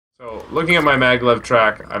So, looking at my maglev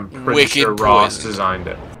track, I'm pretty Wicked sure Ross poison. designed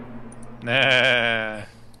it. Nah.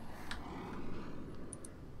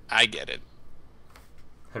 I get it.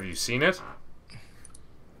 Have you seen it?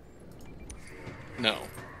 No.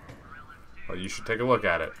 Well, you should take a look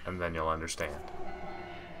at it, and then you'll understand.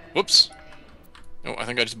 Whoops. Oh, I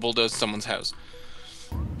think I just bulldozed someone's house.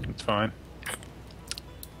 It's fine.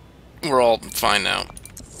 We're all fine now.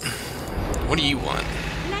 What do you want?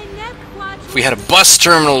 If we had a bus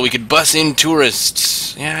terminal, we could bus in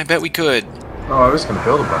tourists. Yeah, I bet we could. Oh, I was gonna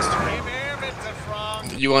build a bus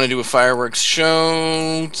terminal. You want to do a fireworks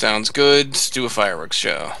show? Sounds good. Let's do a fireworks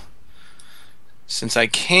show. Since I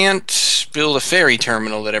can't build a ferry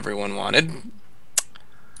terminal that everyone wanted,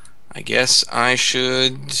 I guess I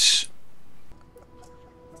should...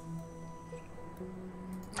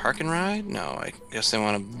 Park and ride? No, I guess they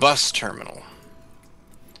want a bus terminal.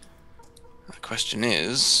 The question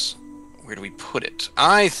is, where do we put it?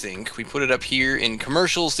 I think we put it up here in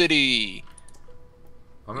Commercial City.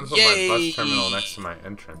 I'm gonna put my bus terminal next to my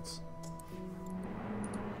entrance.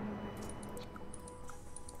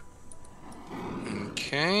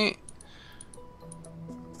 Okay.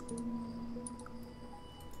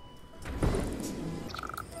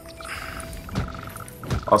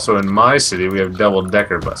 Also, in my city, we have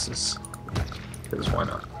double-decker buses. Because why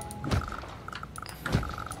not?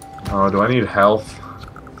 Oh, do I need health?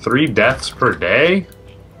 3 deaths per day?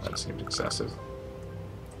 That seems excessive.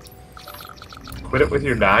 Quit it with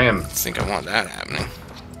your dying. I think I want that happening.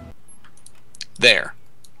 There.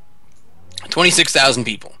 26,000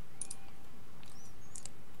 people.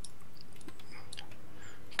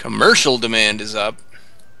 Commercial demand is up.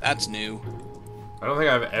 That's new. I don't think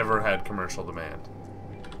I've ever had commercial demand.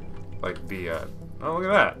 Like via... Oh, look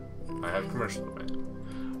at that. I have commercial demand.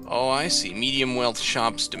 Oh, I see. Medium wealth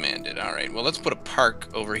shops demanded. Alright, well, let's put a park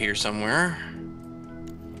over here somewhere.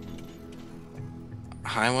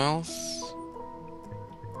 High wealth.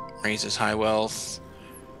 Raises high wealth.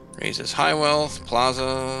 Raises high wealth. Plaza.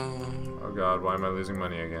 Oh god, why am I losing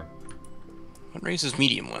money again? What raises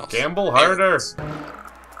medium wealth? Gamble harder!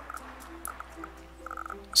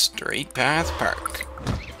 Straight Path Park.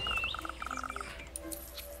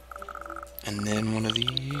 And then one of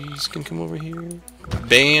these can come over here.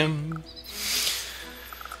 Bam.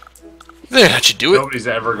 There, that should do it. Nobody's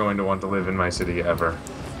ever going to want to live in my city, ever.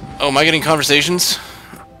 Oh, am I getting conversations?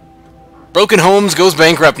 Broken Homes goes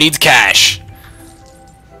bankrupt, needs cash.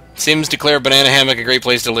 Sims declare Banana Hammock a great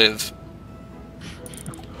place to live.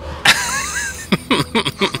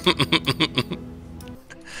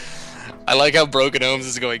 I like how Broken Homes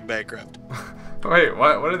is going bankrupt. Wait,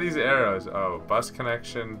 what are these arrows? Oh, bus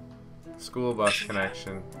connection, school bus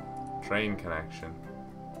connection, train connection,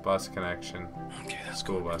 bus connection, Okay, that's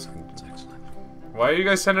school bus connection. excellent. Why are you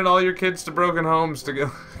guys sending all your kids to Broken Homes to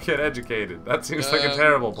go get educated? That seems like a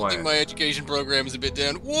terrible I plan. think my education program is a bit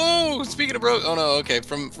down. Whoa! Speaking of oh no, okay.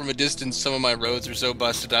 From a distance, some of my roads are so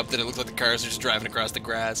busted up that it looks like the cars are just driving across the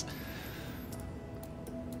grass.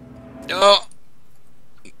 Oh!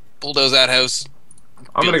 Bulldoze that house.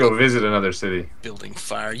 I'm gonna go visit another city. Building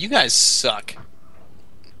fire. You guys suck.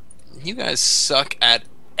 You guys suck at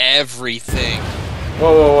everything.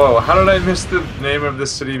 Whoa, whoa, whoa. How did I miss the name of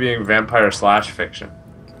this city being vampire/fiction?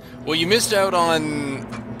 Well, you missed out on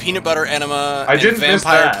peanut butter enema I and didn't miss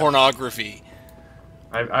vampire that. pornography.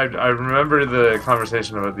 I remember the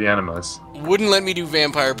conversation about the enemas. Wouldn't let me do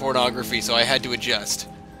vampire pornography, so I had to adjust.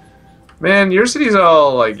 Man, your city's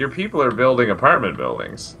all, like, your people are building apartment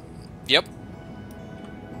buildings. Yep.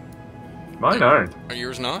 Mine aren't. Are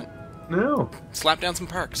yours not? No. Slap down some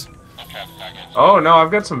parks. Oh, no, I've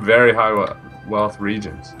got some very high wealth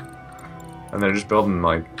regions. And they're just building,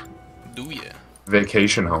 like, Do ya?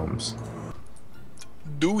 vacation homes.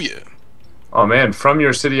 Do ya? Oh, man, from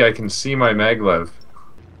your city I can see my maglev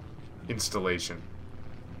installation.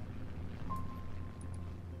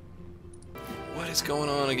 What is going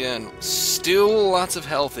on again? Still lots of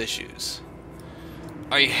health issues.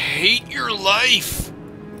 I hate your life!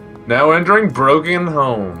 Now entering Broken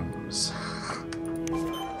Homes.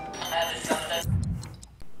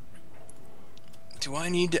 Do I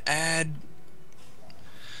need to add...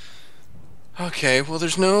 Okay, well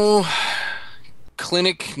there's no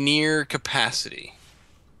clinic near capacity.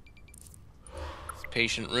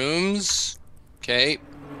 Patient rooms. Okay.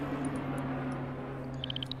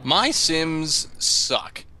 My Sims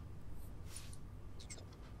suck.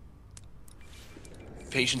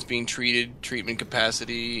 Patients being treated, treatment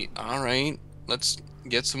capacity. Alright, let's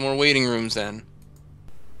get some more waiting rooms then.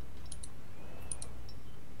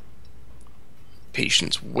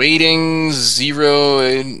 Patients waiting,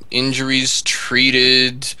 0 injuries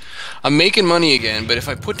treated. I'm making money again, but if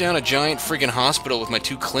I put down a giant friggin' hospital with my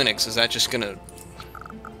 2 clinics, is that just gonna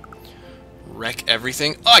wreck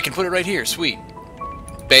everything? Oh, I can put it right here. Sweet.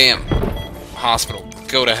 Bam. Hospital.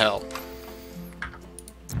 Go to hell.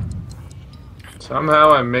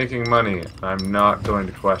 Somehow I'm making money. I'm not going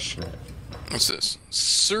to question it. What's this?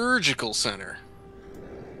 Surgical center.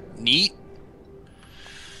 Neat.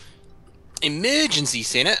 Emergency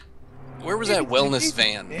center. Where was that wellness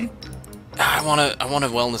van? I want a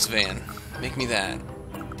wellness van. Make me that.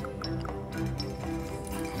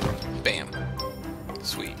 Bam.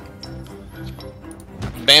 Sweet.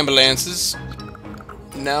 Bambulances.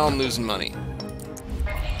 Now I'm losing money.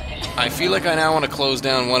 I feel like I now want to close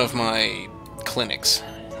down one of my clinics.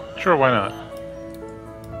 Sure, why not?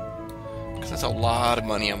 Because that's a lot of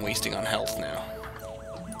money I'm wasting on health now.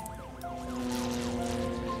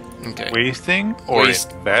 Okay. Wasting or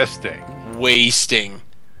investing? Wasting.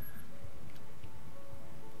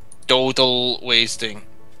 Total wasting.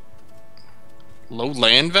 Low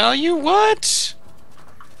land value? What?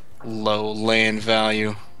 Low land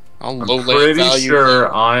value. I'll low land Pretty value.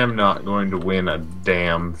 sure I am not going to win a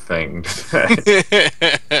damn thing today.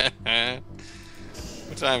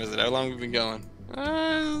 What time is it? How long have we been going?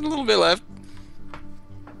 A little bit left.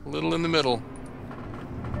 A little in the middle.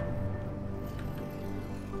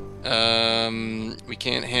 We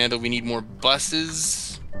can't handle. We need more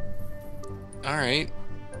buses. All right.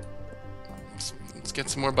 Let's get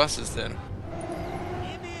some more buses then.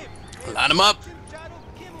 Line them up.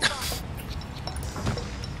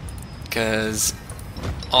 Because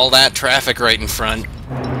all that traffic right in front.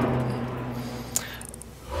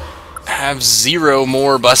 Have 0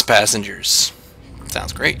 more bus passengers.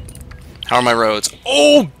 Sounds great. How are my roads?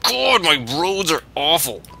 Oh god, my roads are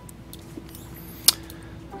awful.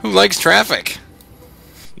 Who likes traffic?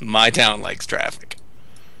 My town likes traffic.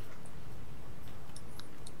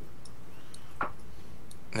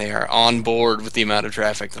 They are on board with the amount of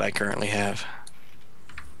traffic that I currently have.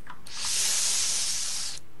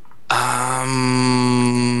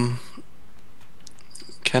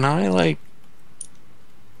 Can I, like...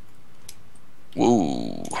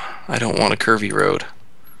 Whoa, I don't want a curvy road.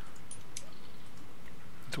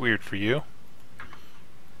 It's weird for you.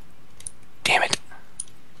 Damn it.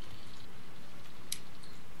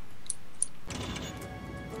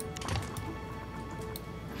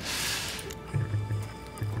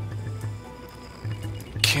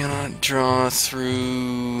 Cannot draw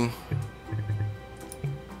through...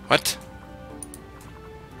 What?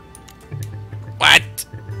 What?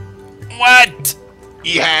 What?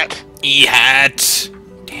 E-hat. E-hat.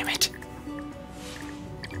 Damn it.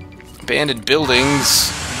 Abandoned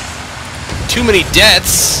buildings. Too many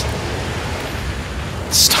deaths.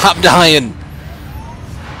 Stop dying.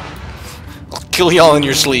 I'll kill y'all in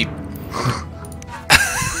your sleep.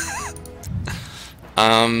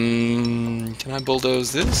 Can I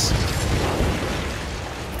bulldoze this?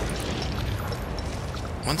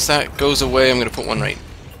 Once that goes away, I'm gonna put one right.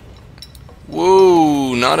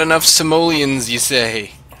 Whoa, not enough simoleons, you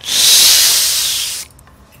say?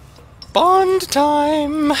 Bond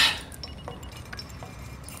time!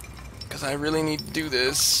 Because I really need to do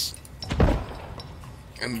this.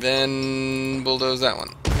 And then bulldoze that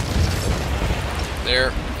one.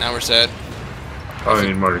 There, now we're set. Oh, I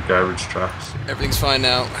need more garbage trucks. Everything's fine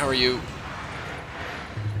now. How are you?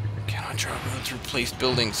 Cannot draw roads, replace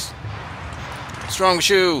buildings. What's wrong with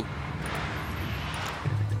you?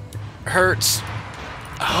 Hurts.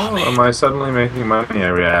 Oh, man. Am I suddenly making money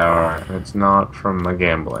every hour? It's not from the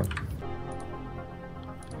gambling.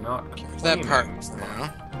 Not That part cleaning.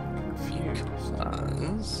 now. Confused.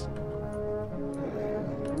 Because...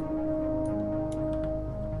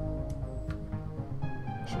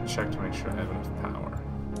 Should check to make sure I have enough power.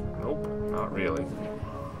 Nope, not really.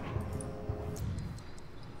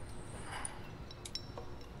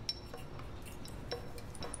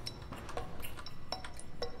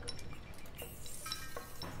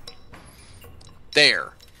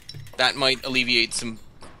 There. That might alleviate some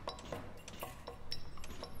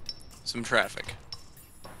traffic.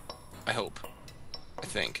 I hope. I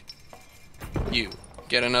think. You.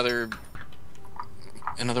 Get another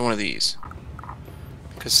one of these.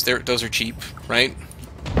 Because those are cheap, right?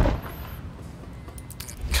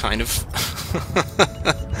 Kind of.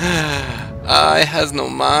 I has no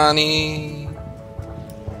money.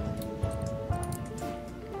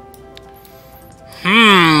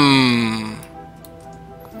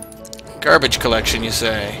 Garbage collection, you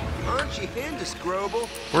say?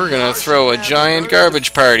 We're gonna throw a giant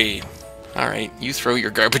garbage party. Alright, you throw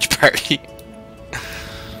your garbage party.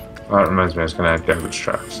 Oh, that reminds me, I was gonna add garbage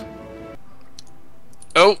trucks.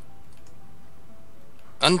 Oh!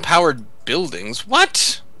 Unpowered buildings?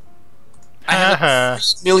 What? I have a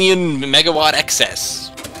 3 million megawatt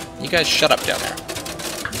excess. You guys shut up down there.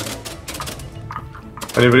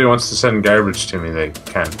 If anybody wants to send garbage to me, they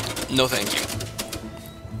can. No thank you.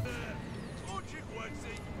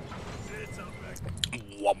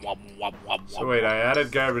 So wait, I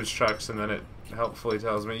added garbage trucks and then it helpfully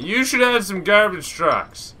tells me, you should add some garbage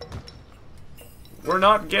trucks! We're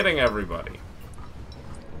not getting everybody.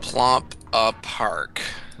 Plop a park.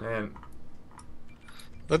 Man.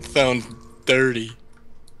 That sounds dirty.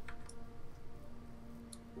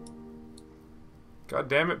 God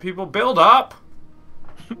damn it, people, build up!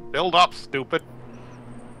 Build up, stupid.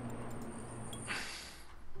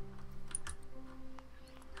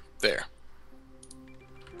 There.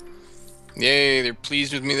 Yay, they're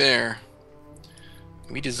pleased with me there.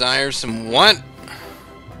 We desire some what?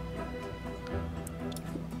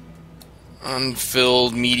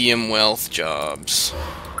 Unfilled medium wealth jobs.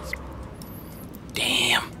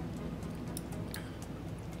 Damn.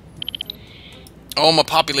 Oh, my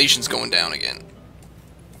population's going down again.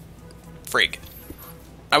 Frig.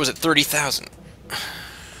 I was at 30,000.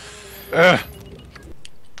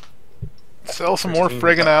 Sell some more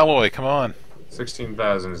friggin' alloy, come on.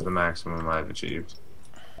 16,000 is the maximum I've achieved.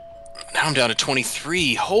 Now I'm down to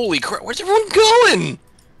 23. Holy crap, where's everyone going?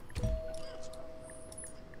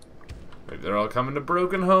 Maybe they're all coming to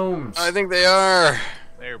broken homes. I think they are.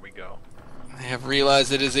 There we go. I have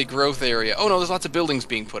realized it is a growth area. Oh no, there's lots of buildings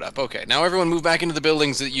being put up. Okay, now everyone move back into the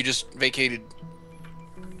buildings that you just vacated.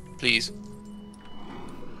 Please.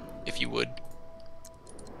 If you would.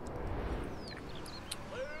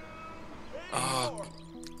 Oh,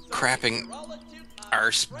 crapping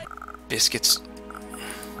arse biscuits.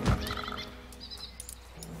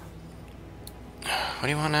 What do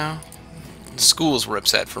you want now? The schools were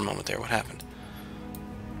upset for a moment there. What happened?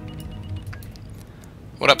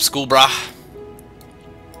 What up, school brah?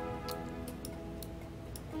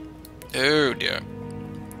 Oh dear.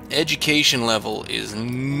 Education level is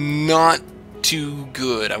not too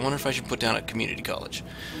good. I wonder if I should put down a community college.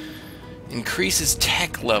 Increases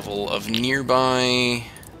tech level of nearby...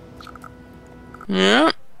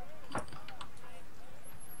 Yeah.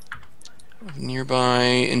 Nearby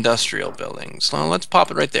industrial buildings. Well, let's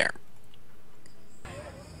pop it right there.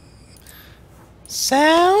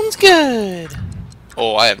 Sounds good.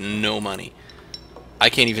 Oh, I have no money. I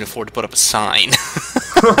can't even afford to put up a sign.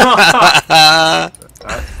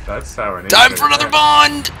 That's how it is. Time for another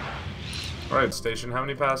bond! Alright, station, how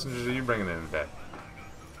many passengers are you bringing in today?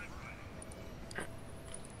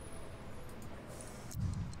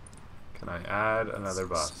 Can I add another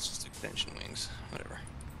It's bus? just extension wings. Whatever.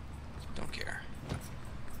 Don't care.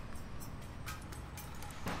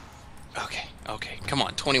 Okay, okay. Come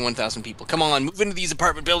on, 21,000 people. Come on, move into these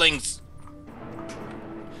apartment buildings!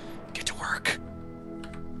 Get to work.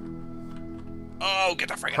 Oh, get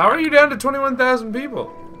the friggin' How are you down to 21,000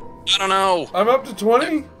 people? I don't know. I'm up to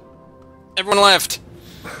 20? Everyone left.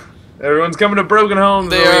 Everyone's coming to broken homes.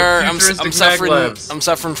 They where we are. have I'm futuristic suffering. maglevs. I'm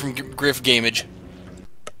suffering from griff gamage.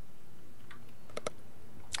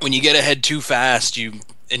 When you get ahead too fast, you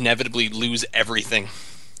inevitably lose everything.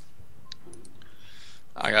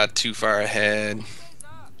 I got too far ahead.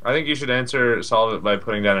 I think you should solve it by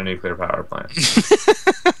putting down a nuclear power plant.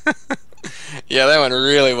 Yeah, that went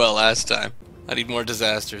really well last time. I need more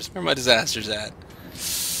disasters. Where are my disasters at?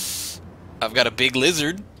 I've got a big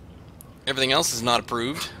lizard. Everything else is not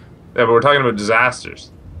approved. Yeah, but we're talking about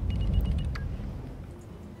disasters.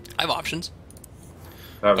 I have options.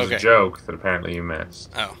 That was Okay. a joke that apparently you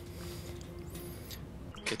missed. Oh.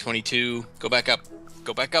 Okay, 22. Go back up.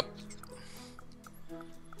 Go back up.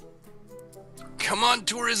 Come on,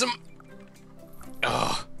 tourism.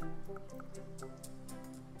 Ugh.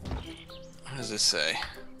 What does this say?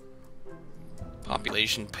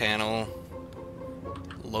 Population panel.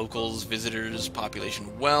 Locals, visitors,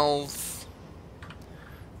 population wealth.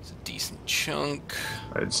 It's a decent chunk.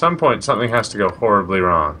 At some point, something has to go horribly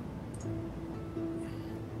wrong.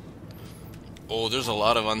 Oh, there's a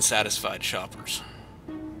lot of unsatisfied shoppers.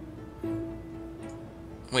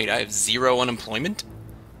 Wait, I have 0 unemployment?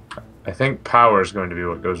 I think power is going to be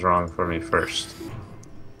what goes wrong for me first.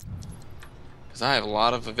 Because I have a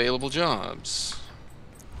lot of available jobs.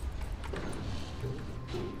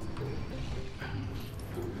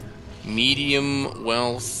 Medium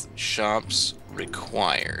wealth shops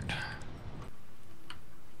required.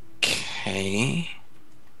 Okay.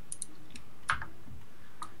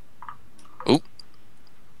 Oop.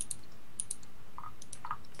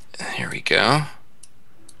 There we go.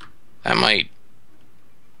 That might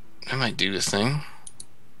I might do this thing.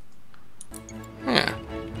 Yeah,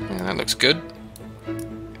 that looks good.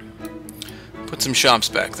 Put some shops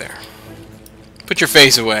back there. Put your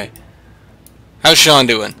face away. How's Sean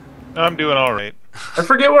doing? I'm doing all right. I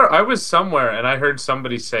forget where I was somewhere, and I heard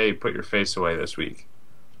somebody say, "Put your face away" this week,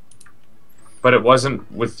 but it wasn't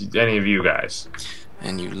with any of you guys.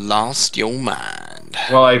 And you lost your mind.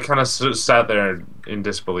 Well, I kind of sat there in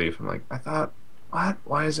disbelief. I'm like, I thought, what?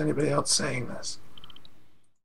 Why is anybody else saying this?